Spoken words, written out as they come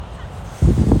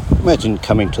Imagine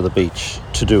coming to the beach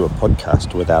to do a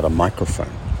podcast without a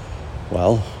microphone.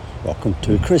 Well, welcome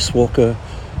to Chris Walker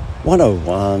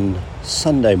 101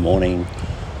 Sunday morning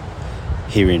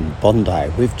here in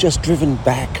Bondi. We've just driven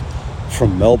back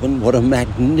from Melbourne. What a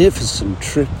magnificent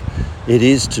trip it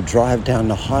is to drive down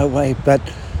the highway. But,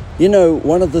 you know,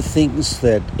 one of the things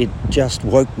that it just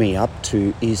woke me up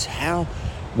to is how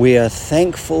we are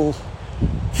thankful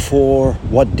for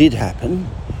what did happen.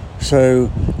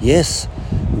 So, yes,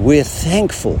 we're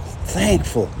thankful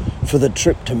for the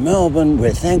trip to Melbourne.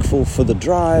 We're thankful for the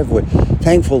drive. We're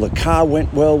thankful the car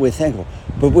went well. We're thankful.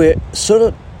 But we sort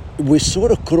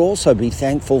of could also be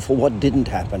thankful for what didn't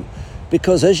happen.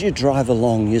 Because as you drive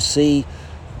along, you see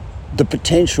the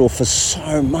potential for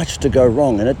so much to go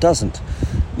wrong, and it doesn't.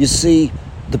 You see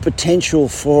the potential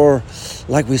for,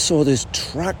 like we saw this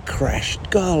truck crash.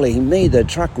 Golly me, the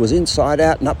truck was inside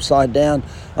out and upside down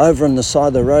over on the side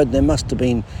of the road. There must have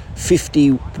been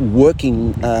 50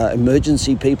 working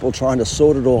emergency people trying to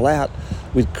sort it all out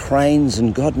with cranes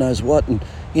and God knows what. And,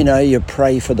 you know, you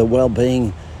pray for the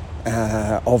well-being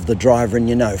of the driver, and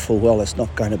you know full well it's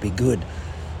not going to be good.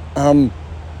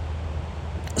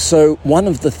 So one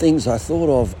of the things I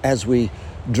thought of as we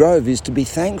drove is to be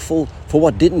thankful for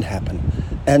what didn't happen.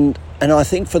 And I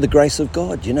think for the grace of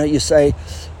God. You know, you say,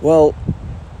 well,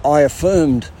 I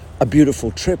affirmed a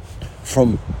beautiful trip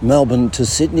from Melbourne to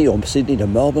Sydney or Sydney to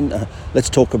Melbourne. Let's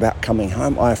talk about coming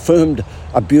home. I affirmed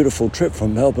a beautiful trip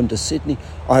from Melbourne to Sydney.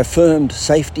 I affirmed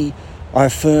safety. I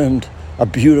affirmed a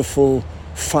beautiful,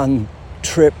 fun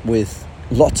trip with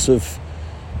lots of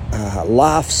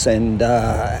laughs and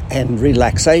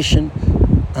relaxation.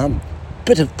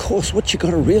 But of course, what you've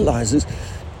got to realise is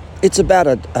it's about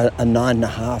a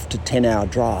 9.5 to 10 hour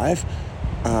drive.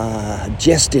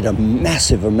 Jess did a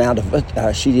massive amount of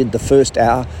it. She did the first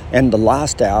hour and the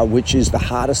last hour, which is the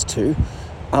hardest two.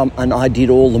 And I did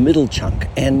all the middle chunk.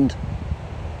 And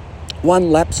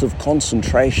one lapse of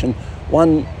concentration,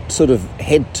 one sort of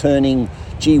head turning,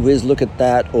 gee whiz, look at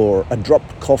that, or a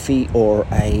dropped coffee, or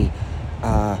a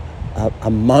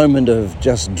moment of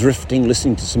just drifting,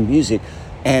 listening to some music,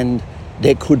 and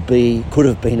there could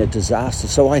have been a disaster.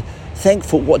 So I thank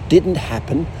for what didn't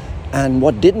happen, and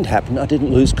what didn't happen, I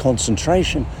didn't lose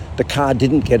concentration. The car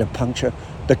didn't get a puncture.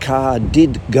 The car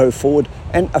did go forward,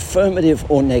 and affirmative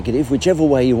or negative, whichever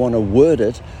way you want to word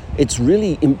it, it's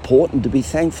really important to be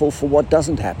thankful for what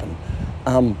doesn't happen.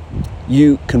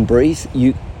 You can breathe,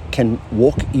 you can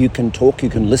walk, you can talk, you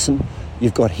can listen,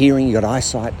 you've got hearing, you've got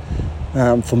eyesight.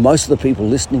 For most of the people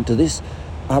listening to this,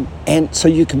 and so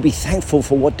you can be thankful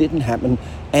for what didn't happen.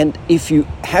 And if you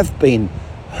have been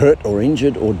hurt or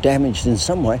injured or damaged in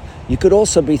some way, you could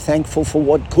also be thankful for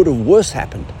what could have worse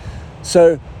happened.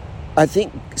 So I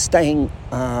think staying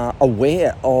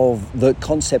aware of the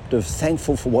concept of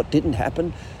thankful for what didn't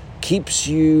happen keeps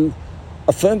you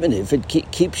affirmative. It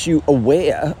keeps you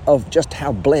aware of just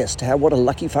how blessed, what a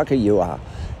lucky fucker you are.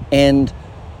 And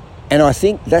I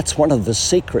think that's one of the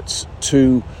secrets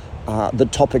to the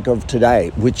topic of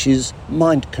today, which is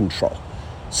mind control.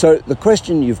 So the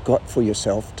question you've got for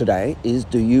yourself today is,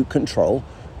 do you control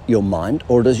your mind,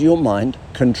 or does your mind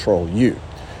control you?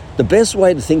 The best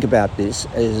way to think about this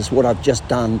is what I've just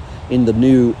done in the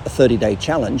new 30-day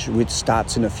challenge, which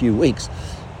starts in a few weeks,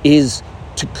 is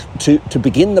to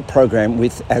begin the program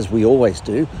with, as we always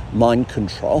do, mind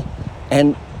control,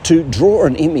 and to draw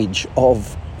an image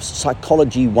of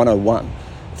Psychology 101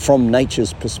 from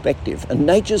nature's perspective. And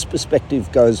nature's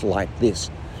perspective goes like this.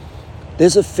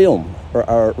 There's a film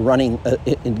running,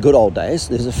 in good old days,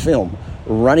 there's a film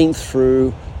running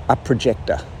through a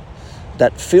projector.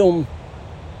 That film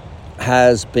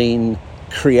has been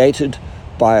created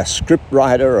by a script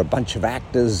writer, a bunch of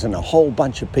actors, and a whole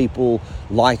bunch of people,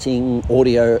 lighting,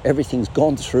 audio, everything's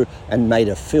gone through and made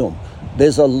a film.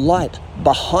 There's a light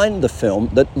behind the film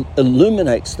that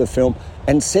illuminates the film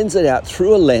and sends it out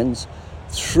through a lens,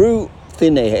 through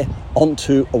thin air,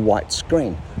 onto a white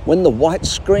screen. When the white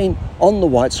screen, on the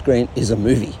white screen is a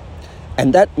movie.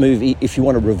 And that movie, if you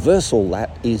want to reverse all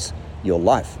that, is your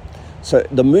life. So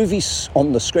the movie's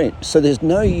on the screen. So there's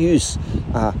no use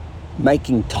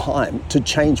making time to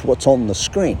change what's on the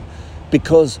screen,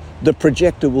 because the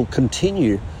projector will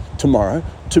continue tomorrow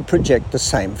to project the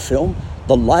same film.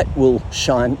 The light will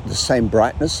shine the same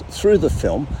brightness through the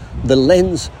film. The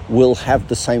lens will have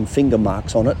the same finger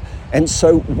marks on it. And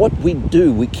so what we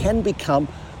do, we can become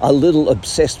a little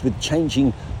obsessed with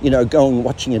changing, going and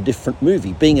watching a different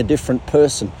movie, being a different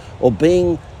person, or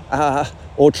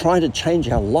or trying to change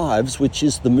our lives, which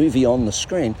is the movie on the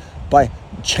screen, by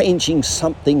changing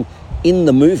something in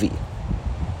the movie.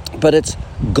 But it's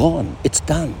gone, it's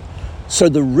done. So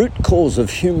the root cause of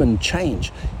human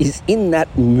change is in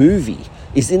that movie,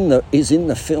 is in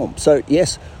the film. So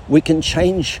yes, we can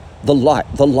change the light.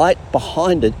 The light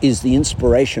behind it is the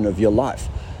inspiration of your life.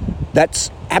 That's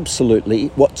absolutely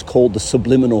what's called the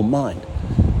subliminal mind.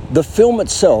 The film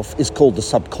itself is called the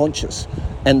subconscious,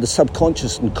 and the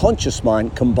subconscious and conscious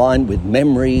mind combined with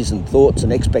memories and thoughts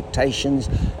and expectations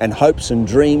and hopes and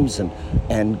dreams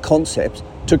and concepts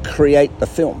to create the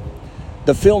film.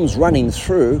 The film's running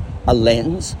through a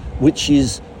lens, which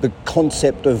is the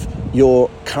concept of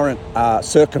your current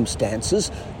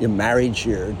circumstances, your marriage,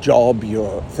 your job,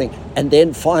 your thing. And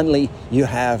then finally you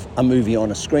have a movie on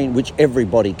a screen which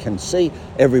everybody can see,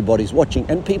 everybody's watching,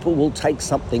 and people will take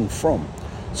something from.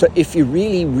 So if you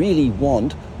really, really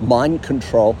want mind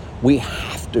control, we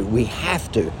have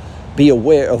to be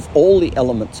aware of all the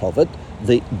elements of it,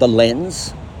 the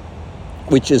lens,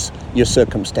 which is your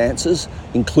circumstances,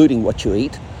 including what you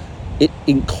eat. It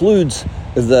includes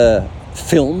the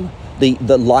film,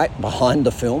 the light behind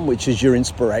the film, which is your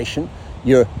inspiration,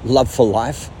 your love for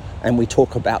life, and we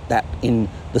talk about that in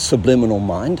the subliminal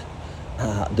mind,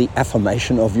 the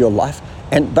affirmation of your life.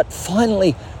 But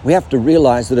finally, we have to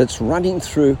realize that it's running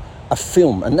through a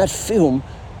film, and that film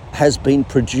has been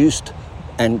produced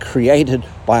and created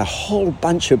by a whole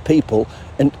bunch of people,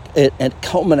 and it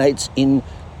culminates in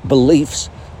beliefs,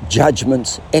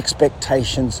 judgments,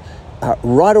 expectations,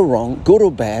 right or wrong, good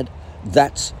or bad.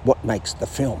 That's what makes the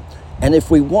film. And if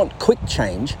we want quick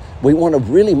change, we want to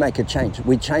really make a change.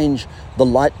 We change the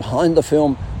light behind the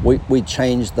film, we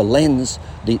change the lens,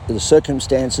 the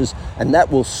circumstances, and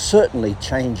that will certainly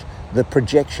change the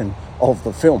projection of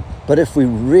the film. But if we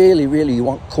really, really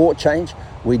want core change,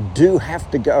 we do have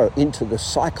to go into the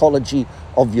psychology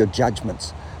of your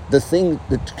judgments, the thing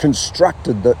that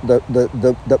constructed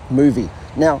the movie.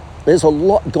 Now, there's a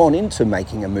lot gone into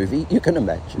making a movie, you can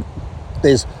imagine.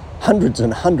 There's hundreds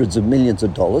and hundreds of millions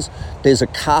of dollars. There's a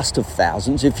cast of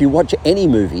thousands. If you watch any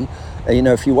movie,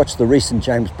 if you watch the recent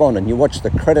James Bond and you watch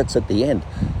the credits at the end,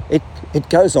 it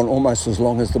goes on almost as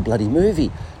long as the bloody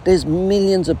movie. There's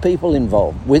millions of people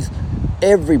involved with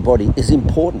everybody is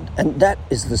important. And that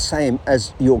is the same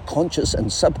as your conscious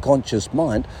and subconscious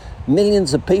mind.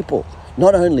 Millions of people.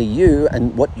 Not only you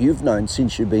and what you've known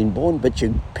since you've been born, but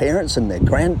your parents and their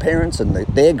grandparents and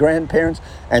their grandparents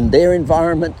and their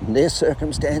environment and their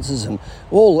circumstances, and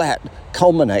all that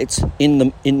culminates in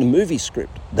the movie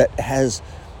script that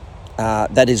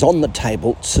is on the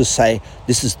table to say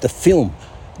this is the film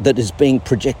that is being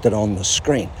projected on the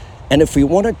screen. And if we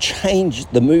want to change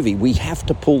the movie, we have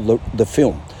to pull the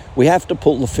film. We have to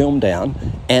pull the film down,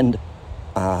 and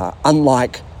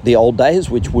unlike the old days,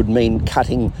 which would mean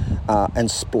cutting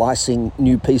and splicing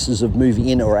new pieces of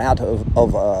movie in or out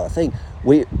of a thing,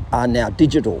 we are now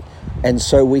digital. And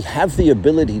so we have the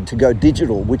ability to go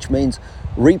digital, which means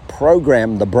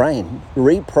reprogram the brain,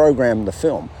 reprogram the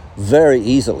film very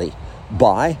easily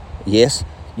by, yes,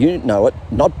 you know it,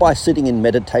 not by sitting in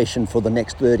meditation for the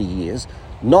next 30 years,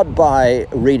 not by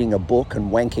reading a book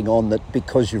and wanking on that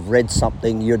because you've read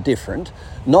something you're different,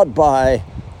 not by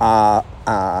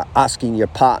asking your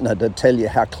partner to tell you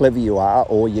how clever you are,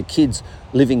 or your kids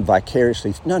living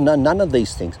vicariously. No, none of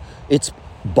these things. It's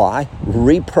by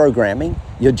reprogramming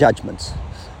your judgments.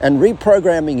 And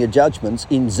reprogramming your judgments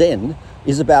in Zen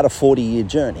is about a 40-year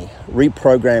journey.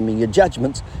 Reprogramming your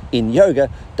judgments in yoga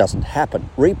doesn't happen.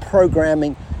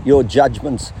 Reprogramming your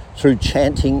judgments through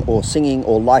chanting or singing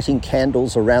or lighting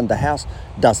candles around the house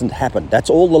doesn't happen. That's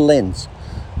all the lens.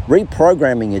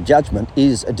 Reprogramming your judgment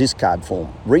is a discard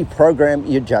form.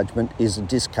 Reprogram your judgment is a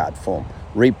discard form.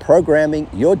 Reprogramming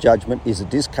your judgment is a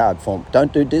discard form.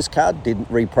 Don't do discard, didn't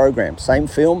reprogram. Same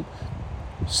film,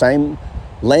 same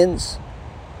lens,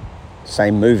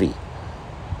 same movie.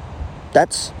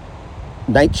 That's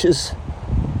nature's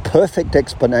perfect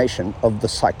explanation of the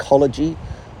psychology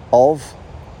of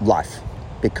life,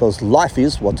 because life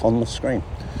is what's on the screen.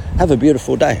 Have a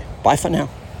beautiful day. Bye for now.